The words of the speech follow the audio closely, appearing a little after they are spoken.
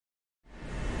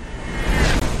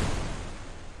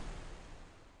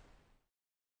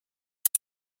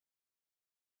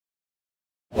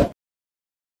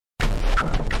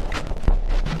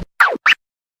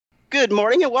Good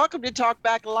morning and welcome to Talk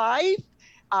Back Live.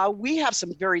 We have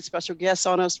some very special guests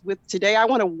on us with today. I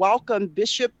want to welcome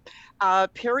Bishop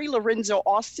Perry Lorenzo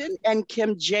Austin and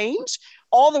Kim James,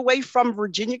 all the way from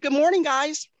Virginia. Good morning,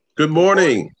 guys. Good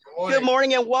morning. Good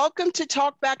morning and welcome to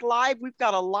Talk Back Live. We've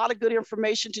got a lot of good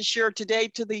information to share today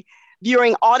to the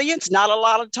viewing audience. Not a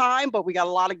lot of time, but we got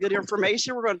a lot of good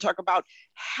information. We're going to talk about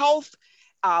health,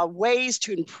 ways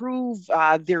to improve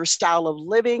their style of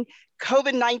living.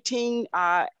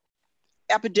 COVID-19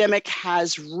 epidemic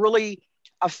has really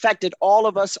affected all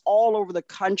of us all over the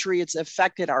country. It's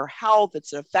affected our health.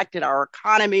 It's affected our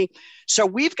economy. So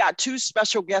we've got two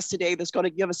special guests today that's going to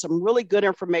give us some really good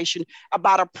information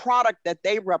about a product that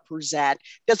they represent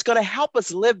that's going to help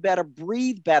us live better,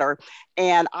 breathe better.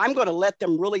 And I'm going to let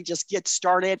them really just get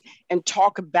started and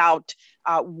talk about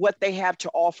what they have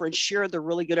to offer and share the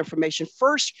really good information.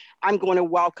 First, I'm going to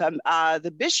welcome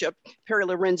the Bishop, Perry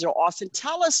Lorenzo Austin.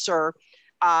 Tell us, sir,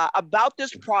 about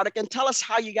this product and tell us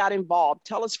how you got involved.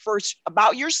 Tell us first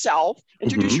about yourself,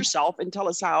 introduce yourself, and tell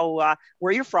us how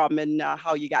where you're from and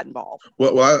how you got involved.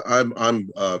 Well,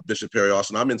 I'm Bishop Perry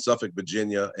Austin. I'm in Suffolk,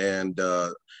 Virginia, and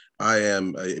I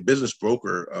am a business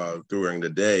broker during the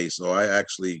day. So I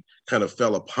actually kind of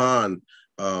fell upon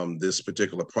this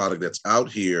particular product that's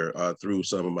out here through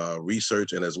some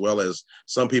research, and as well as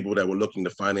some people that were looking to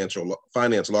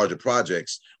finance larger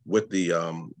projects with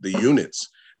the units.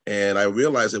 And I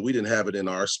realized that we didn't have it in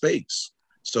our space.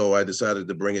 So I decided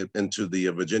to bring it into the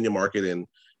Virginia market, and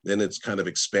then it's kind of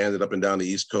expanded up and down the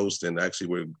East Coast. And actually,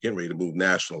 we're getting ready to move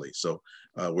nationally. So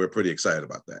we're pretty excited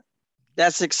about that.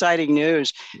 That's exciting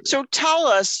news. So tell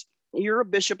us, you're a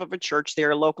bishop of a church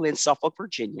there locally in Suffolk,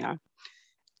 Virginia.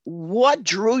 What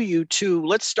drew you to,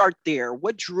 let's start there.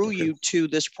 What drew you to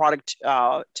this product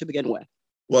to begin with?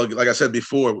 Well, like I said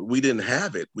before, we didn't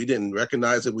have it. We didn't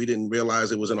recognize it. We didn't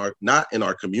realize it was not in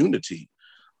our community.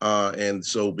 And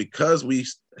so because we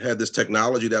had this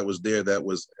technology that was there that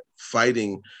was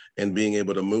fighting and being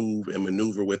able to move and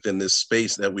maneuver within this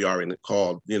space that we are in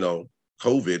called,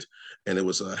 COVID, and it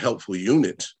was a helpful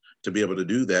unit to be able to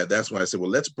do that. That's why I said,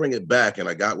 well, let's bring it back. And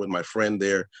I got with my friend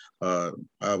there. I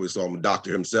always saw him a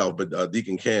doctor himself, but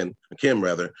Deacon Kim,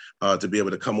 to be able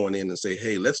to come on in and say,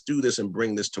 hey, let's do this and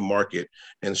bring this to market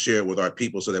and share it with our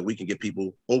people so that we can get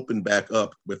people open back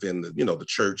up within the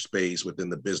church space, within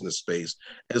the business space,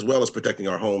 as well as protecting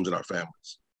our homes and our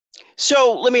families.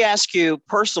 So let me ask you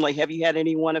personally, have you had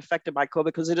anyone affected by COVID?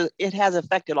 Because it has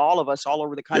affected all of us all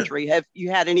over the country. Yeah. Have you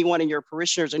had anyone in your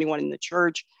parishioners, anyone in the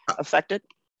church affected?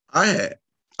 I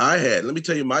had. Let me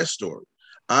tell you my story.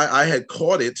 I had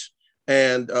caught it,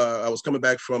 and I was coming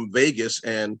back from Vegas,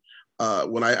 and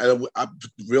when I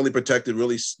really protected,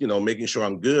 really, making sure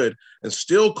I'm good, and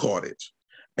still caught it.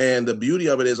 And the beauty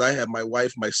of it is I have my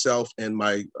wife, myself, and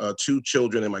my two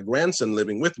children and my grandson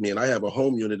living with me, and I have a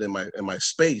home unit in my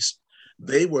space.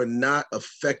 They were not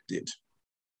affected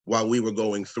while we were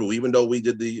going through, even though we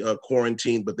did the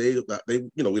quarantine, but they,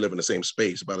 we live in the same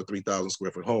space, about a 3,000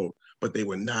 square foot home, but they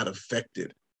were not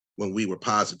affected when we were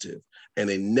positive, and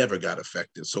they never got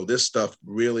affected. So this stuff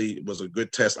really was a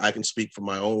good test. I can speak from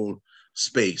my own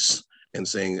space and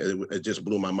saying it just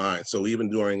blew my mind. So even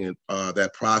during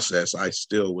that process, I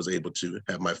still was able to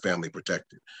have my family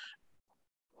protected.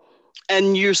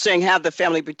 And you're saying have the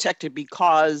family protected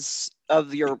because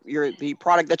of the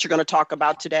product that you're going to talk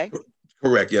about today?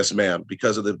 Correct. Yes, ma'am.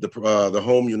 Because of the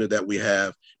home unit that we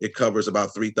have, it covers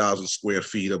about 3,000 square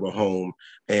feet of a home,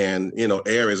 and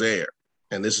air is air,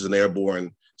 and this is an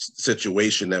airborne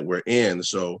situation that we're in.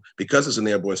 So because it's an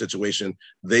airborne situation,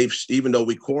 even though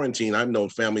we quarantine, I've known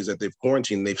families that they've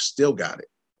quarantined, they've still got it.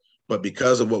 But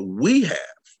because of what we have,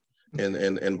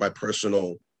 and my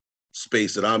personal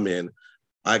space that I'm in,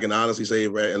 I can honestly say,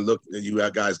 and look you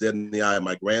guys dead in the eye,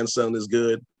 my grandson is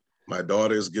good, my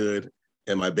daughter is good,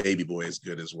 and my baby boy is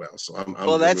good as well. So I'm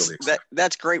well, really excited.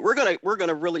 That's great. We're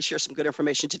gonna really share some good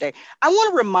information today. I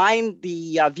want to remind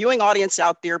the viewing audience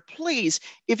out there, please,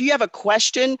 if you have a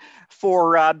question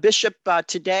for Bishop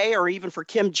today, or even for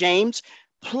Kim James,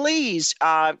 please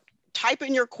type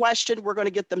in your question. We're going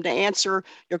to get them to answer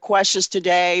your questions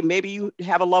today. Maybe you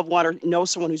have a loved one or know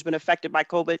someone who's been affected by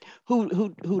COVID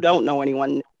who don't know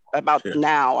anyone about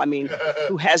now. I mean,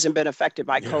 who hasn't been affected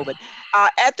by COVID.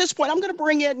 At this point, I'm going to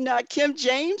bring in Kim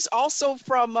James, also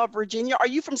from Virginia. Are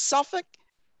you from Suffolk,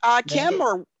 Kim?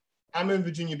 Or I'm in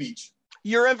Virginia Beach.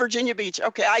 You're in Virginia Beach.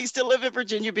 Okay. I used to live in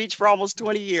Virginia Beach for almost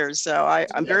 20 years. So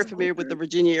I'm very familiar with the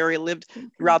Virginia area, lived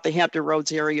throughout the Hampton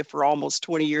Roads area for almost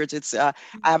 20 years. It's I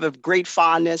have a great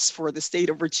fondness for the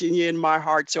state of Virginia in my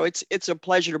heart. So it's a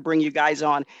pleasure to bring you guys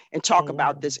on and talk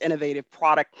about this innovative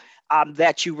product.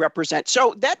 that you represent.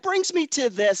 So that brings me to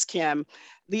this, Kim.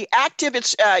 The active,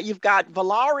 you've got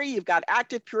Volare, you've got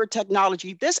Active Pure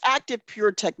Technology. This Active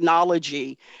Pure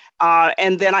Technology,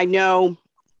 and then I know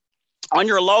on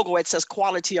your logo it says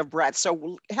quality of breath.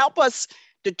 So help us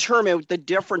determine the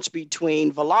difference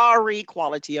between Volare,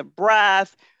 quality of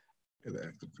breath.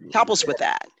 Help us with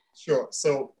that. Sure.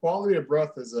 So quality of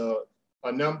breath is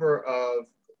a number of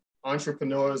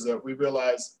entrepreneurs that we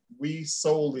realize we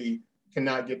solely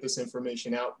cannot get this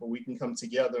information out, but we can come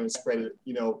together and spread it,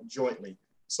 jointly.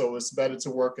 So it's better to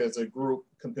work as a group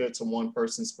compared to one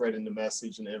person spreading the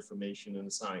message and the information and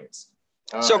the science.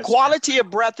 So quality of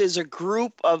breath is a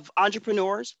group of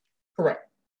entrepreneurs? Correct.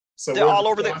 So they're all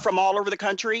over from all over the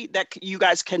country that you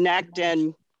guys connect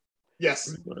and?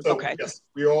 Yes. So, okay. Yes,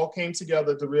 we all came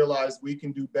together to realize we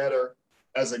can do better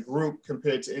as a group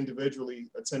compared to individually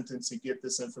attempting to get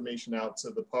this information out to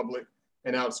the public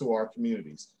and out to our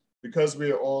communities. Because we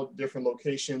are all different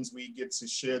locations, we get to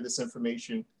share this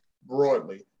information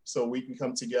broadly so we can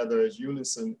come together as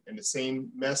unison in the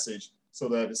same message so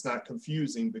that it's not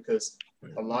confusing, because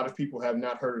a lot of people have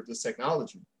not heard of this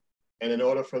technology. And in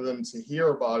order for them to hear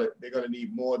about it, they're going to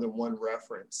need more than one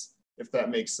reference, if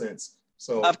that makes sense.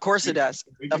 So of course it does.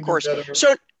 Of course.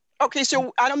 So, okay.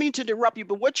 So I don't mean to interrupt you,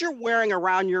 but what you're wearing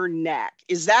around your neck,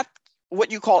 is that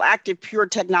what you call Active Pure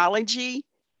Technology?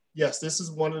 Yes, this is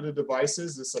one of the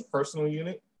devices. It's a personal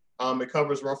unit. It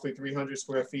covers roughly 300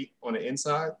 square feet on the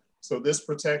inside. So this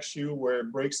protects you where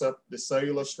it breaks up the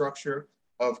cellular structure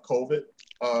of COVID,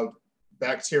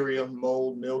 bacteria,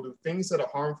 mold, mildew, things that are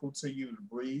harmful to you to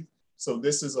breathe. So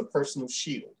this is a personal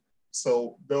shield.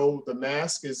 So though the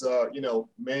mask is,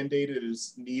 mandated,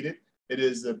 is needed, it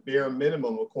is the bare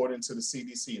minimum according to the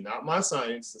CDC, not my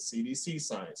science, the CDC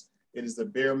science. It is the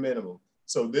bare minimum.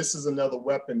 So this is another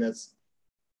weapon that's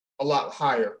a lot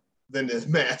higher than the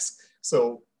mask.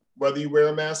 So whether you wear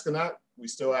a mask or not, we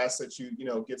still ask that you,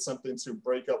 get something to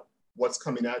break up what's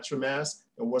coming at your mask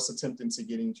and what's attempting to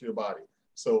get into your body.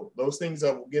 So those things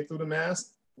that will get through the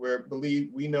mask,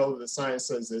 we know the science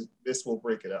says that this will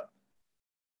break it up.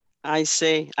 I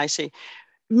see.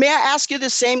 May I ask you the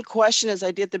same question as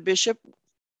I did the bishop?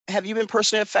 Have you been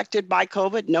personally affected by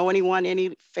COVID? Know anyone,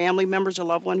 any family members or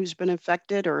loved one who's been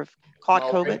infected or caught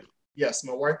COVID? Yes,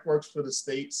 my wife works for the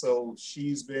state, so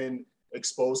she's been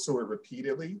exposed to it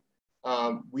repeatedly.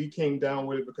 We came down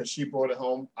with it because she brought it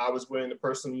home. I was wearing the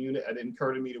personal unit. It didn't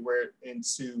occur to me to wear it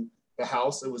into the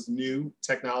house. It was new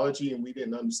technology and we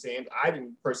didn't understand. I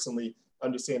didn't personally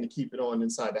understand to keep it on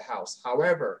inside the house.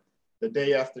 However, the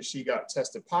day after she got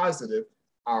tested positive,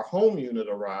 our home unit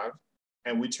arrived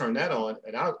and we turned that on,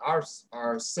 and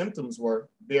our symptoms were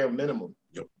bare minimum.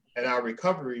 Yep. And our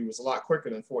recovery was a lot quicker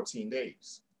than 14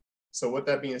 days. So with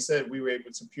that being said, we were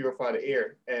able to purify the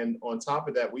air. And on top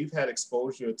of that, we've had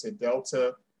exposure to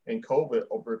Delta and COVID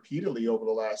repeatedly over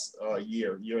the last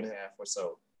year and a half or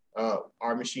so.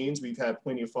 Our machines, we've had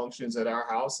plenty of functions at our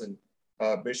house and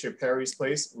Bishop Perry's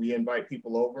place. We invite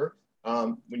people over.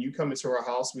 When you come into our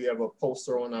house, we have a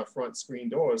poster on our front screen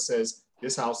door that says,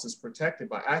 "This house is protected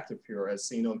by Active Pure," as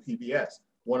seen on PBS,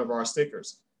 one of our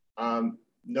stickers.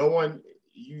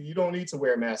 You don't need to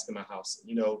wear a mask in my house.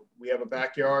 We have a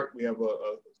backyard, we have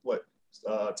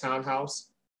a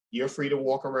townhouse. You're free to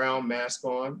walk around, mask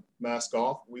on, mask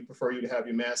off. We prefer you to have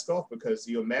your mask off because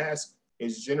your mask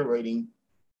is generating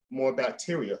more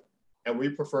bacteria, and we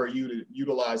prefer you to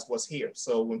utilize what's here.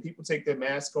 So when people take their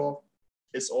mask off,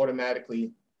 it's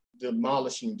automatically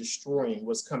demolishing, destroying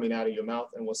what's coming out of your mouth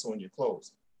and what's on your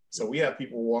clothes. So we have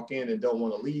people walk in and don't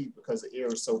want to leave because the air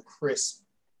is so crisp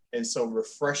and so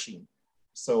refreshing.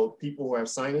 So people who have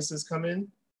sinuses come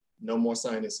in, no more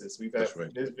sinuses. We've had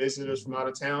visitors from out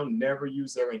of town, never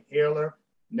use their inhaler,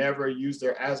 never use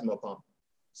their asthma pump.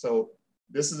 So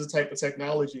this is a type of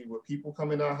technology where people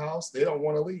come in our house, they don't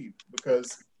want to leave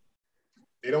because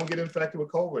they don't get infected with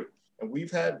COVID. And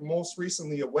we've had most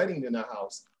recently a wedding in our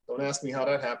house. Don't ask me how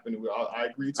that happened. I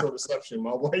agreed to a reception.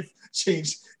 My wife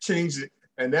changed it.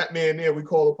 And that man there, we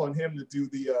call upon him to do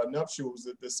the nuptials,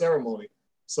 the ceremony.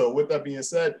 So with that being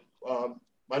said,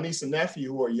 my niece and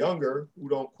nephew who are younger, who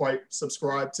don't quite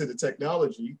subscribe to the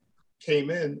technology,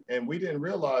 came in and we didn't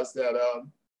realize that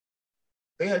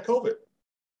they had COVID.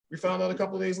 We found out a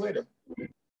couple of days later.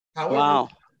 However, wow.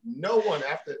 No one,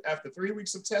 after 3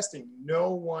 weeks of testing,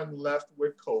 no one left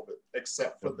with COVID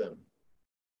except for them.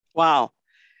 Wow.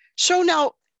 So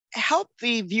now help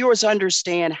the viewers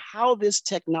understand how this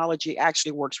technology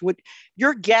actually works. Would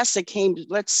your guests that came,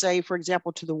 let's say, for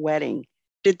example, to the wedding,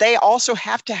 did they also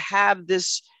have to have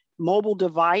this mobile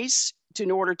device in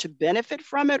order to benefit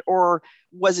from it? Or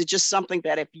was it just something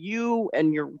that if you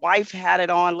and your wife had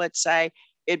it on, let's say,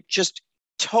 it just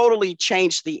totally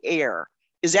changed the air.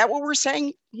 Is that what we're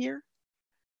saying here?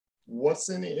 What's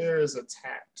in the air is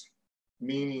attacked,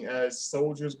 meaning as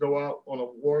soldiers go out on a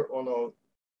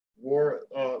war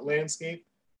landscape,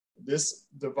 this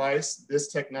device, this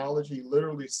technology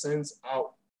literally sends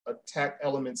out attack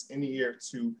elements in the air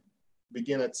to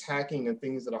begin attacking the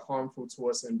things that are harmful to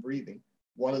us in breathing.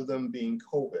 One of them being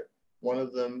COVID, one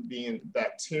of them being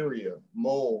bacteria,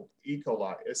 mold, E.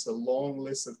 coli. It's a long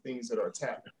list of things that are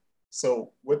attacked.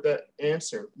 So with that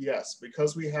answer, yes,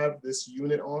 because we have this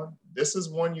unit on, this is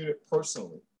one unit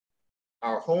personally.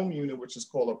 Our home unit, which is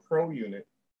called a pro unit,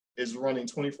 is running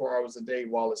 24 hours a day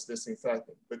while it's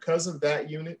disinfecting. Because of that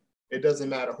unit, it doesn't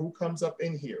matter who comes up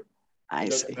in here. It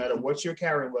doesn't matter what you're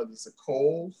carrying, whether it's a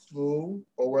cold, flu,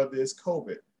 or whether it's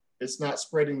COVID. It's not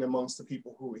spreading amongst the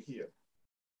people who are here.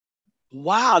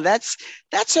 Wow, that's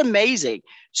amazing.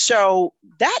 So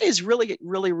that is really,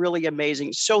 really, really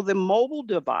amazing. So the mobile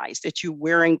device that you're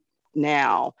wearing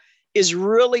now is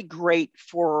really great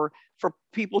for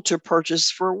people to purchase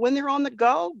for when they're on the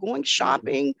go, going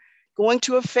shopping, going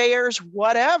to affairs,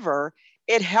 whatever.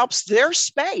 It helps their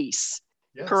space,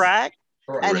 yes. Correct?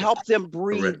 And help them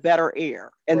breathe better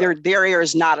air. And their air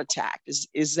is not attacked.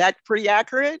 Is that pretty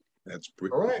accurate? That's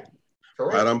pretty correct.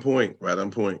 Right on point. Right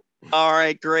on point. All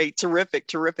right, great.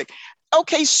 Terrific.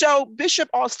 Okay, so Bishop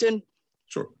Austin.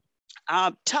 Sure.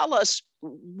 Tell us,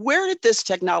 where did this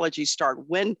technology start?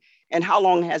 When and how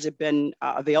long has it been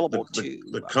available to?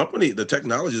 The company, the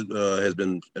technology has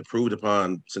been improved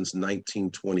upon since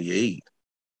 1928.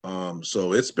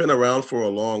 So it's been around for a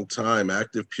long time.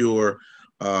 Active Pure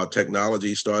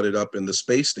technology started up in the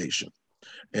space station.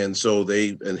 And so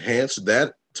they enhanced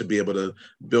that to be able to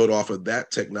build off of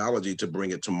that technology to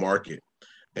bring it to market.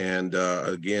 And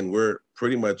again, we're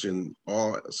pretty much in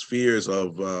all spheres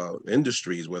of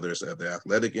industries, whether it's the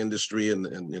athletic industry and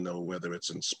whether it's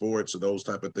in sports or those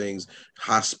type of things,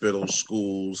 hospitals,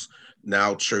 schools,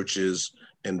 now churches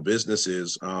and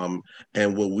businesses.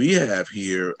 And what we have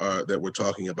here that we're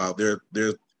talking about,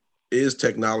 there is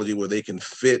technology where they can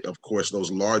fit, of course,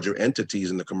 those larger entities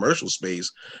in the commercial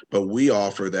space, but we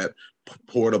offer that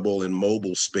portable and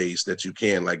mobile space that you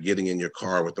can, like getting in your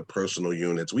car with the personal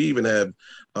units. We even have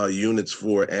units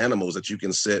for animals that you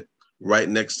can sit right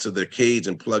next to the cage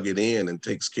and plug it in, and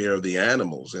takes care of the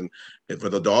animals. And for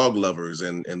the dog lovers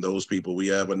and those people, we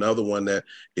have another one that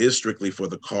is strictly for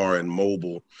the car and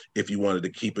mobile. If you wanted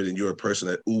to keep it and you're a person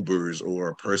that Ubers or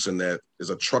a person that is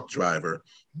a truck driver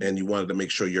and you wanted to make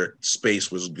sure your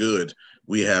space was good,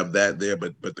 we have that there.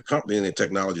 But the company and the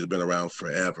technology has been around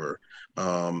forever.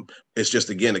 It's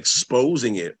just, again,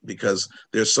 exposing it, because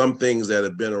there's some things that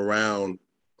have been around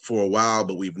for a while,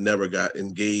 but we've never got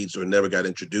engaged or never got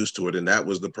introduced to it. And that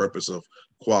was the purpose of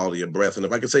Quality of Breath. And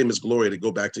if I could say, Ms. Gloria, to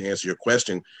go back to answer your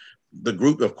question, the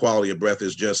group of Quality of Breath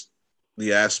is just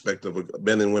the aspect of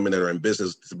men and women that are in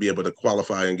business to be able to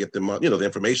qualify and get them, the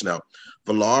information out.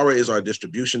 Vallara is our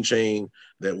distribution chain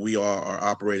that we are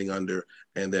operating under.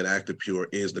 And then Active Pure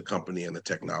is the company and the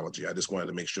technology. I just wanted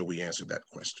to make sure we answered that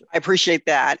question. I appreciate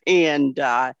that. And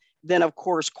then, of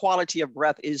course, Quality of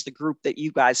Breath is the group that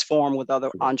you guys form with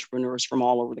other entrepreneurs from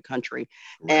all over the country.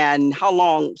 Right. And how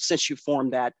long since you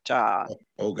formed that that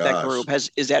group?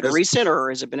 Is that recent, or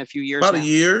has it been a few years? About now? A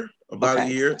year. About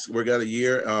a year. We got a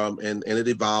year, and it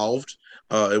evolved.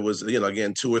 It was,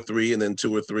 again, 2 or 3, and then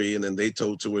 2 or 3, and then they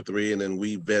told 2 or 3, and then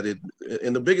we vetted.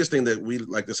 And the biggest thing that we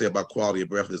like to say about Quality of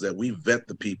Breath is that we vet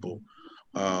the people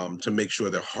to make sure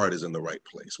their heart is in the right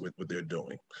place with what they're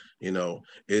doing.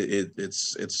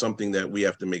 It's something that we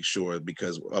have to make sure,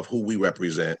 because of who we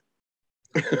represent.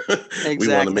 Exactly. We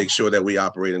want to make sure that we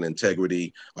operate in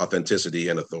integrity, authenticity,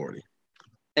 and authority.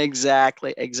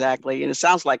 Exactly. And it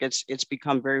sounds like it's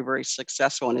become very, very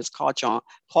successful, and it's caught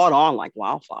on like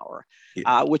wildflower,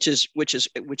 yeah. which is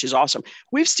awesome.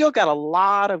 We've still got a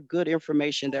lot of good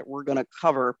information that we're going to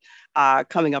cover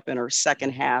coming up in our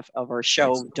second half of our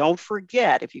show. Excellent. Don't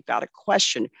forget, if you've got a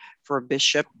question for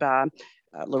Bishop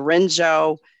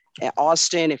Lorenzo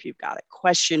Austin, if you've got a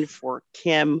question for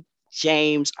Kim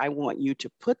James, I want you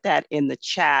to put that in the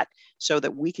chat so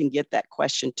that we can get that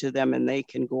question to them and they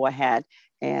can go ahead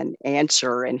and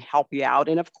answer and help you out.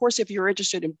 And of course, if you're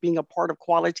interested in being a part of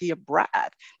Quality of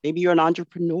Breath, maybe you're an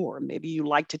entrepreneur, maybe you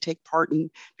like to take part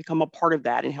and become a part of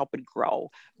that and help it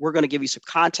grow, we're going to give you some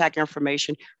contact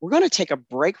information. We're going to take a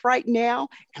break right now,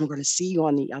 and we're going to see you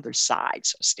on the other side.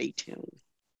 So stay tuned.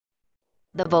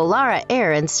 The Volara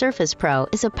Air and Surface Pro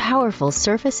is a powerful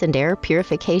surface and air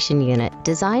purification unit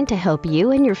designed to help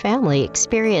you and your family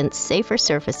experience safer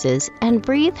surfaces and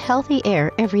breathe healthy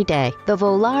air every day. The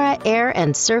Volara Air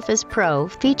and Surface Pro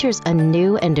features a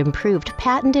new and improved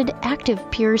patented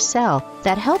Active Pure cell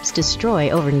that helps destroy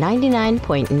over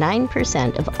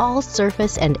 99.9% of all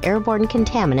surface and airborne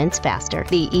contaminants faster.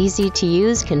 The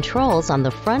easy-to-use controls on the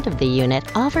front of the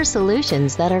unit offer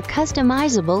solutions that are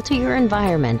customizable to your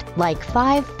environment, like 5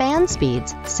 fan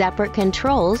speeds, separate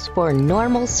controls for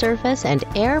normal surface and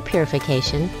air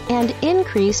purification, and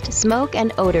increased smoke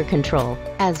and odor control,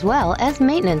 as well as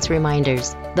maintenance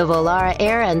reminders. The Volara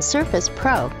Air and Surface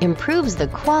Pro improves the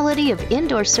quality of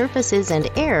indoor surfaces and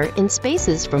air in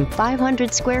spaces from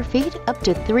 500 square feet up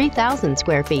to 3,000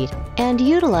 square feet, and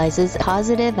utilizes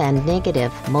positive and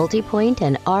negative multi-point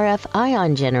and RF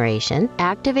ion generation,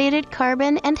 activated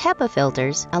carbon and HEPA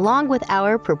filters, along with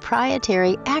our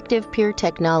proprietary Active Pure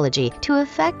technology to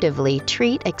effectively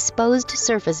treat exposed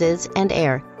surfaces and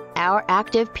air. Our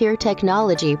Active Pure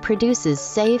technology produces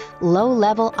safe,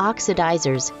 low-level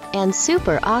oxidizers and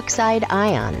superoxide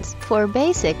ions for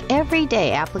basic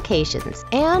everyday applications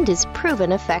and is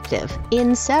proven effective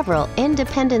in several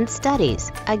independent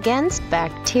studies against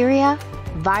bacteria,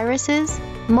 viruses,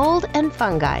 mold, and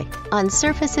fungi on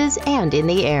surfaces and in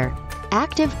the air.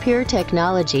 Active Pure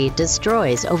technology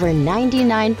destroys over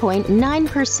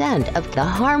 99.9% of the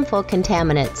harmful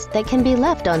contaminants that can be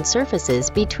left on surfaces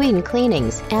between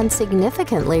cleanings and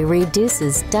significantly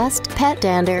reduces dust, pet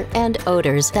dander, and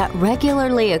odors that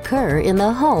regularly occur in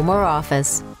the home or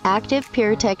office. Active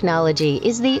Pure technology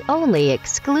is the only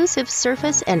exclusive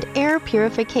surface and air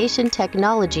purification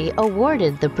technology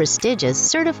awarded the prestigious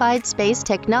Certified Space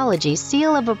Technology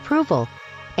Seal of Approval,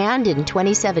 and in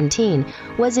 2017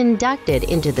 was inducted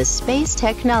into the Space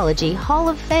Technology Hall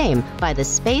of Fame by the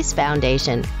Space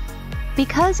Foundation.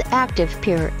 Because Active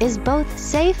Pure is both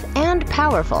safe and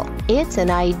powerful, it's an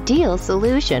ideal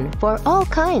solution for all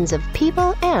kinds of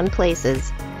people and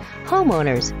places.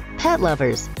 Homeowners, pet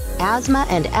lovers, asthma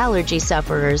and allergy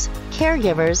sufferers,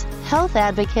 caregivers, health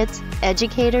advocates,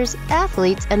 educators,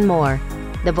 athletes, and more.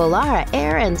 The Volara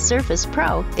Air and Surface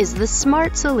Pro is the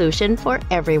smart solution for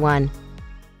everyone.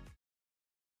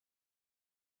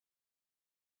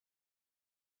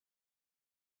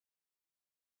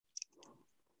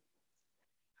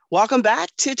 Welcome back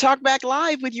to Talk Back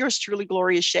Live with yours truly,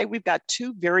 Gloria Shea. We've got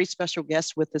two very special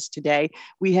guests with us today.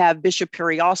 We have Bishop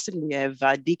Perry Austin. We have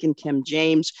Deacon Kim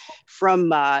James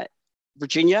from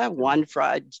Virginia.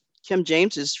 Kim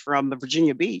James is from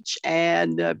Virginia Beach,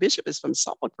 and Bishop is from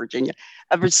Suffolk, Virginia,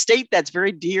 a state that's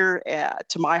very dear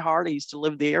to my heart. I used to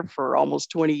live there for almost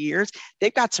 20 years.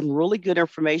 They've got some really good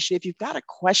information. If you've got a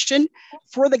question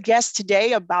for the guest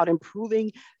today about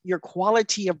improving your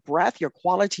quality of breath, your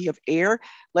quality of air,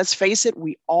 let's face it,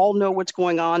 we all know what's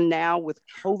going on now with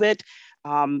COVID.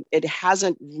 It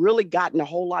hasn't really gotten a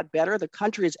whole lot better. The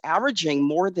country is averaging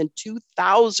more than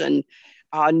 2,000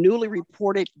 newly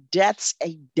reported deaths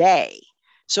a day.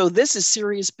 So this is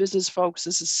serious business, folks.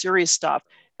 This is serious stuff.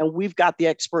 And we've got the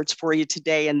experts for you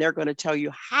today, and they're going to tell you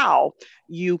how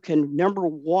you can, number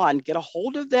one, get a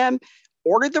hold of them,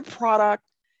 order the product.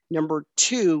 Number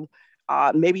two,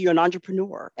 maybe you're an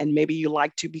entrepreneur and maybe you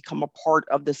like to become a part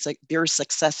of their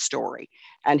success story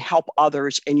and help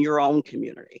others in your own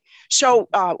community. So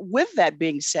with that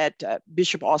being said,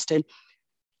 Bishop Austin,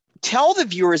 tell the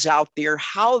viewers out there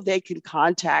how they can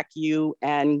contact you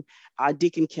and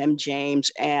Deacon Kim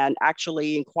James and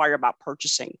actually inquire about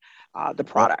purchasing the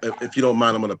product. Well, if you don't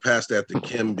mind, I'm going to pass that to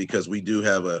Kim because we do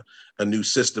have a new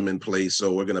system in place.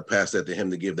 So we're going to pass that to him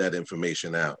to give that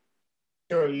information out.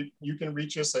 Sure. You can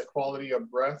reach us at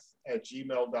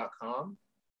qualityofbreath@gmail.com.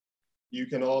 You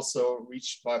can also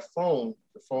reach by phone.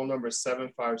 The phone number is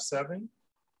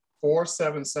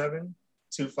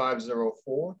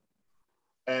 757-477-2504.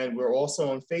 And we're also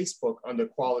on Facebook under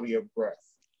Quality of Breath.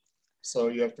 So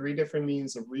you have 3 different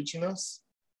means of reaching us.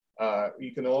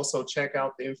 You can also check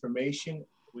out the information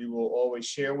we will always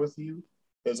share with you.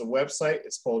 There's a website.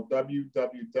 It's called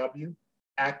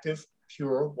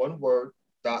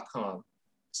www.activepure.com.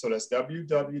 So that's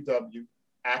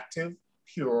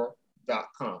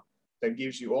www.activepure.com. That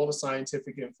gives you all the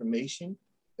scientific information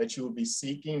that you will be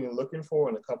seeking and looking for,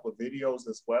 in a couple of videos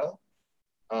as well.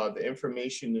 The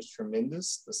information is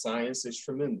tremendous. The science is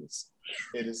tremendous.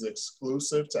 It is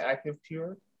exclusive to Active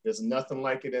Pure. There's nothing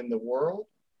like it in the world.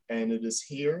 And it is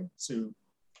here to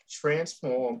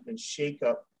transform and shake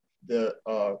up the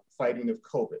fighting of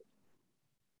COVID.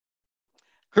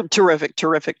 Terrific,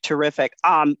 terrific, terrific.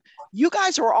 You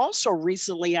guys are also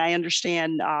recently, I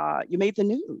understand, you made the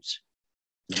news.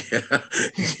 Yeah,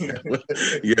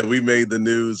 yeah, we made the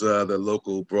news, the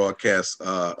local broadcast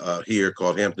here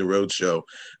called Hampton Road Show,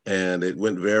 and it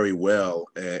went very well.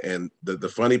 And the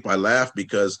funny part, I laugh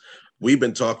because we've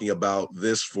been talking about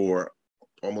this for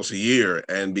almost a year,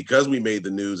 and because we made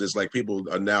the news, it's like people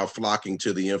are now flocking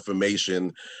to the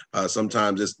information.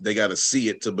 Sometimes they got to see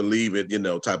it to believe it,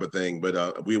 type of thing.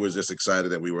 But we were just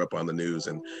excited that we were up on the news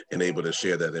and able to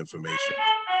share that information.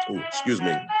 Ooh, excuse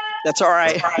me. That's all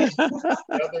right.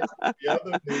 The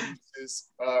other news is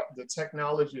the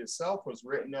technology itself was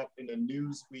written up in a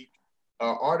Newsweek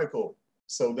article.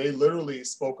 So they literally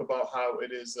spoke about how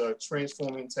it is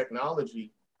transforming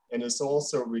technology, and it's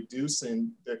also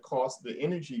reducing the cost, the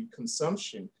energy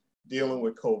consumption dealing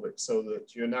with COVID, so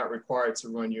that you're not required to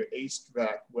run your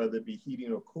HVAC, whether it be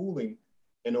heating or cooling,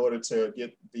 in order to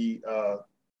get the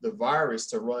virus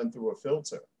to run through a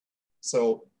filter.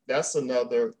 So that's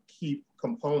another key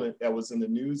component that was in the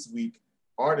Newsweek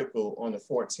article on the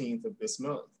 14th of this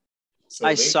month. So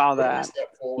I saw that.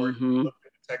 Stepped forward, looked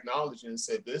at the technology, and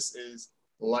said this is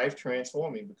life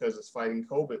transforming because it's fighting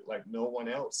COVID like no one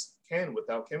else can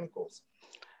without chemicals.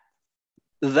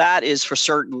 That is for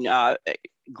certain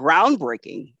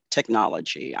groundbreaking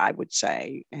technology, I would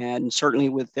say. And certainly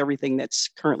with everything that's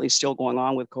currently still going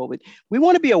on with COVID, we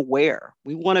want to be aware.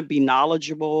 We want to be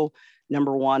knowledgeable,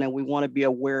 number one, and we want to be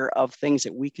aware of things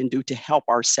that we can do to help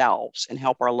ourselves and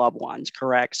help our loved ones,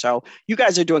 correct? So you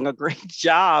guys are doing a great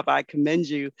job. I commend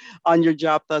you on your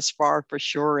job thus far, for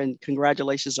sure. And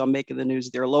congratulations on making the news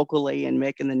there locally and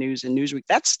making the news in Newsweek.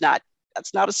 That's not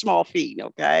a small feat,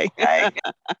 okay?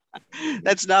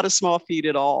 That's not a small feat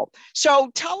at all. So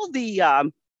tell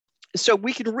so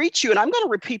we can reach you, and I'm going to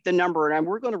repeat the number, and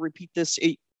we're going to repeat this.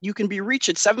 You can be reached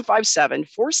at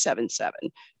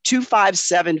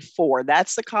 757-477-2574.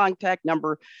 That's the contact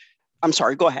number. I'm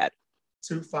sorry, go ahead.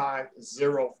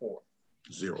 2504.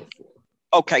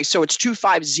 Okay, so it's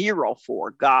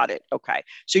 2504. Got it. Okay.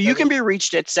 So you can be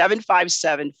reached at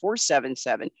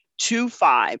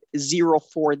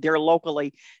 757-477-2504. They're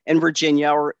locally in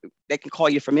Virginia, or they can call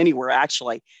you from anywhere,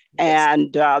 actually.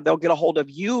 And they'll get a hold of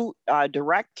you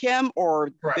direct, Kim,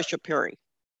 or Correct. Bishop Perry?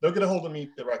 They'll get a hold of me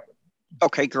directly.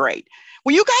 Okay, great.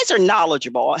 Well, you guys are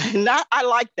knowledgeable, and I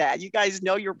like that. You guys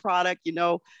know your product,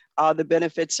 the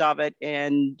benefits of it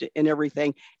and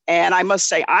everything. And I must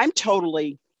say, I'm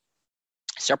totally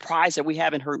surprised that we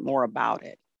haven't heard more about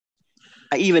it,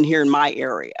 even here in my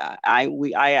area. I'm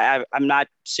not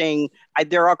saying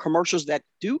there are commercials that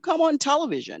do come on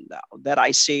television, though, that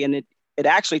I see, and it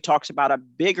actually talks about a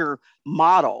bigger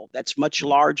model that's much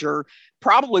larger,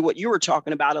 probably what you were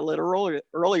talking about a little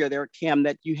earlier there, Kim,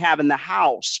 that you have in the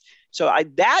house. So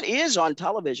that is on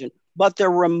television, but the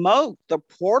remote, the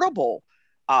portable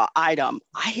item,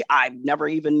 I never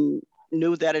even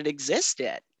knew that it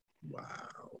existed.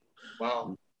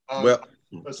 Wow. Well,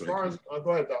 as far as,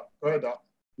 go ahead, Doc.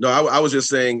 No, I was just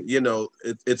saying,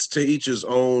 it's to each his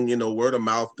own. Word of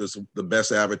mouth is the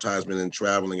best advertisement in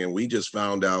traveling. And we just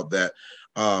found out that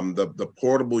the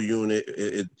portable unit,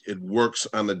 it works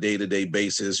on a day-to-day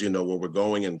basis. When we're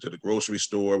going into the grocery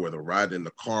store, whether we're riding in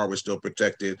the car, we're still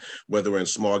protected. Whether we're in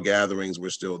small gatherings, we're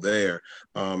still there.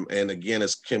 And again,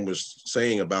 as Kim was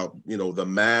saying about, the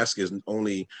mask is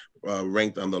only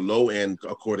ranked on the low end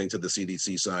according to the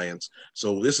CDC science.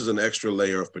 So this is an extra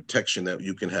layer of protection that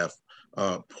you can have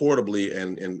portably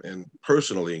and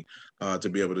personally to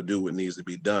be able to do what needs to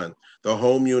be done. The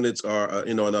home units are,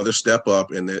 another step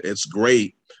up, and it's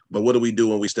great. But what do we do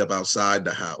when we step outside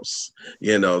the house?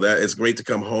 That it's great to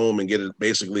come home and get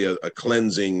basically a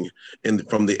cleansing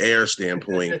from the air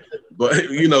standpoint, but an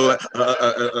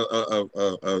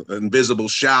invisible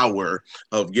shower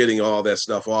of getting all that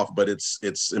stuff off. But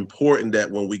it's important that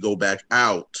when we go back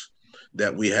out,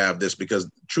 that we have this,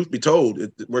 because truth be told,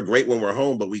 we're great when we're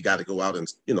home, but we got to go out and,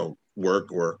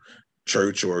 work or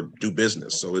church or do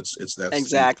business. So it's that.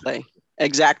 Exactly.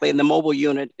 And the mobile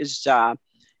unit is,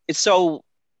 it's so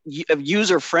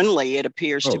user friendly, it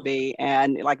appears to be.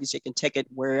 And like you said, you can take it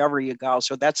wherever you go.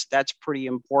 So that's pretty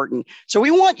important. So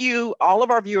we want you, all of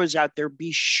our viewers out there,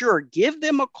 be sure, give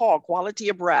them a call, Quality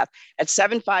of Breath, at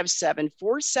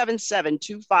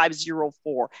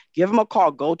 757-477-2504. Give them a call.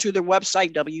 Go to their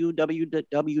website,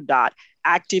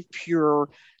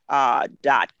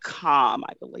 www.activepure.com,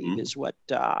 I believe is what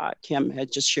Kim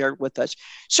had just shared with us.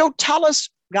 So tell us,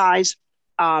 guys,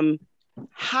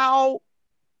 how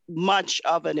much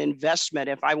of an investment,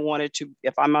 if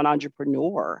I'm an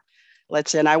entrepreneur,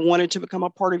 let's say, and I wanted to become a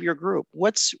part of your group,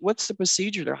 what's the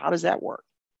procedure there? How does that work?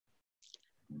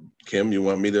 Kim, you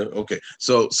want me to? Okay.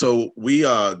 So we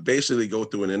basically go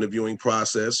through an interviewing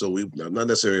process. So we not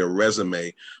necessarily a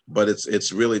resume, but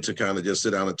it's really to kind of just sit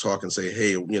down and talk and say,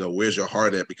 hey, where's your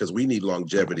heart at? Because we need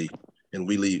longevity, and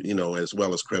we leave, as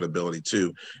well as credibility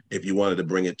too. If you wanted to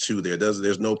bring it to there,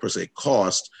 there's no per se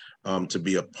cost to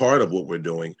be a part of what we're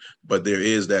doing, but there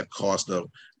is that cost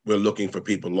of we're looking for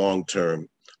people long term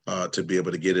to be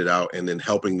able to get it out, and then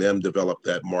helping them develop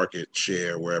that market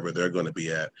share wherever they're going to be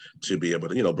at to be able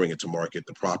to bring it to market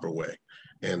the proper way.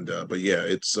 And but yeah,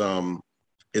 it's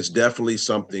definitely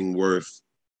something worth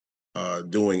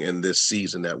doing in this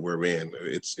season that we're in.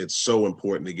 It's so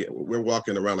important to get. We're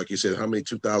walking around, like you said, how many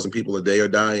 2,000 people a day are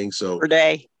dying? So per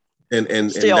day, and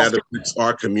that affects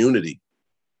our community.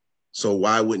 So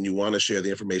why wouldn't you want to share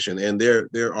the information? And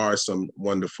there are some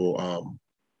wonderful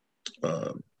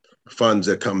funds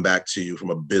that come back to you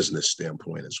from a business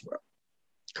standpoint as well.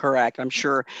 Correct, I'm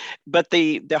sure. But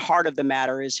the heart of the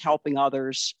matter is helping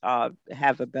others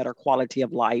have a better quality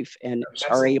of life and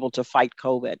are able to fight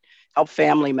COVID, help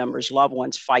family members, loved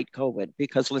ones fight COVID,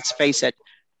 because let's face it,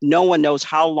 no one knows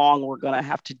how long we're going to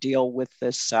have to deal with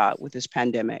this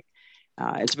pandemic.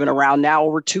 It's been around now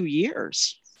over 2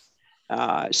 years.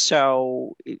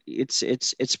 So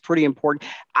it's pretty important.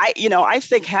 I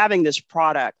think having this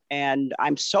product, and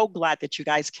I'm so glad that you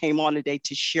guys came on today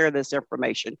to share this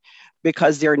information,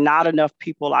 because there are not enough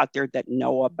people out there that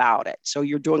know about it. So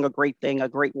you're doing a great thing, a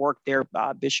great work there,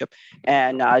 Bishop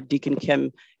and Deacon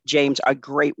Kim James, a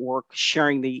great work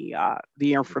sharing the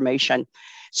information.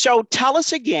 So tell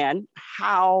us again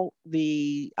how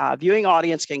the viewing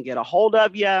audience can get a hold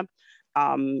of you.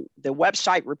 The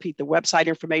website, repeat the website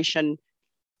information.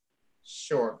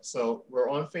 Sure. So we're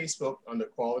on Facebook under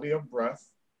Quality of Breath.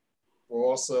 We're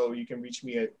also, you can reach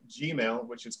me at Gmail,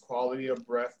 which is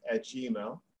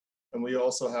qualityofbreath@gmail. And we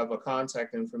also have a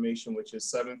contact information, which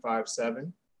is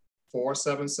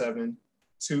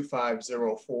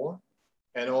 757-477-2504.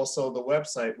 And also the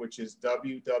website, which is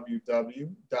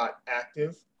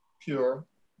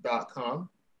www.activepure.com,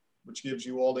 which gives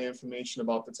you all the information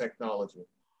about the technology.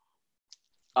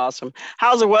 Awesome.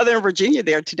 How's the weather in Virginia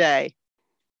there today?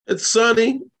 It's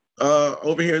sunny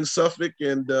over here in Suffolk,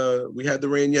 and we had the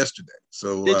rain yesterday.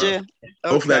 So did you?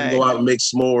 Hopefully I can go out and make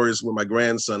s'mores with my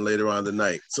grandson later on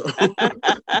tonight. So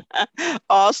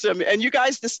awesome. And you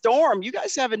guys, the storm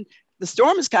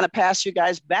has kind of passed you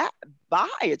guys by,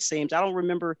 it seems. I don't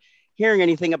remember hearing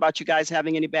anything about you guys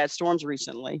having any bad storms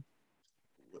recently.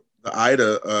 The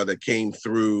Ida that came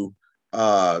through,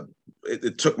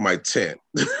 it took my tent.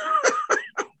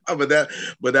 but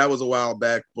that was a while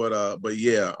back. But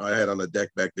yeah, I had on the deck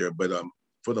back there. But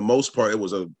for the most part, it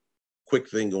was a quick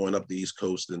thing going up the East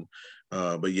Coast. And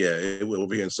but yeah,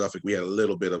 over here in Suffolk, we had a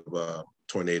little bit of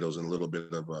tornadoes and a little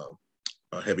bit of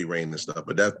heavy rain and stuff.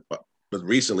 But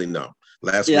recently, no.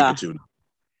 Last week or two.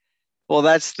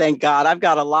 Well, thank God. I've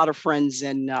got a lot of friends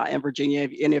in Virginia.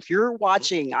 And if you're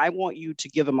watching, I want you to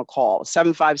give them a call,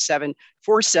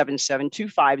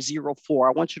 757-477-2504.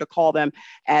 I want you to call them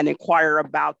and inquire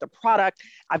about the product.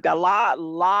 I've got a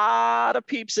lot of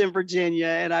peeps in Virginia,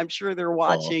 and I'm sure they're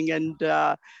watching, and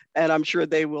I'm sure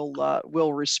they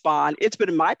will respond. It's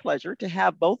been my pleasure to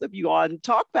have both of you on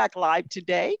Talkback Live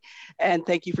today. And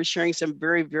thank you for sharing some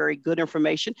very, very good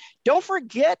information. Don't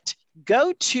forget,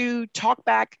 go to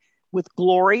Talkback with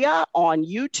Gloria on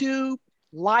YouTube,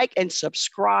 like and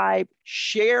subscribe,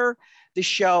 share the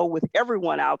show with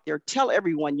everyone out there. Tell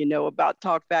everyone you know about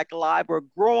Talkback Live. We're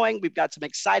growing. We've got some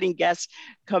exciting guests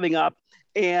coming up.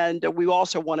 And we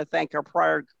also want to thank our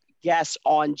prior guest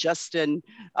on, Justin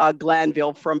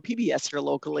Glanville from PBS here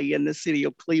locally in the city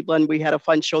of Cleveland. We had a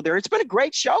fun show there. It's been a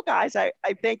great show, guys. I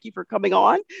thank you for coming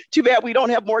on. Too bad we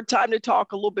don't have more time to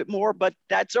talk a little bit more, but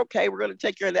that's okay. We're going to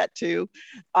take care of that too.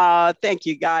 Thank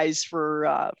you guys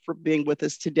for being with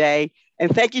us today.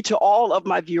 And thank you to all of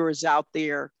my viewers out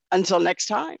there. Until next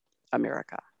time,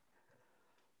 America.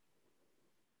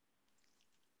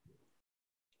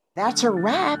 That's a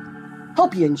wrap.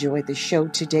 Hope you enjoyed the show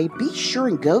today. Be sure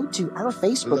and go to our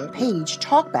Facebook page,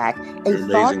 Talkback, a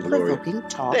thought-provoking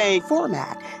talk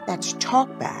format. That's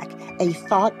Talkback, a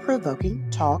thought-provoking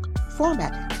talk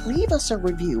format. Leave us a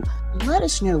review. Let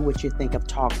us know what you think of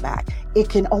Talkback. It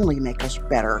can only make us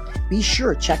better. Be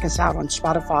sure to check us out on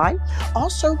Spotify,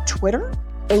 also Twitter,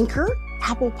 Anchor,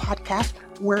 Apple Podcasts,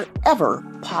 wherever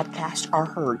podcasts are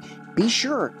heard. Be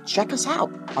sure, check us out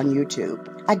on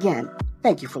YouTube. Again,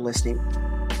 thank you for listening.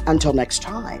 Until next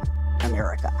time,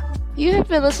 America. You have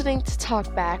been listening to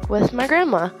Talkback with my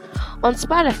grandma on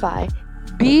Spotify.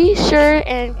 Be sure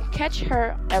and catch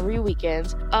her every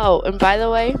weekend. Oh, and by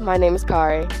the way, my name is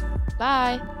Kari.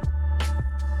 Bye.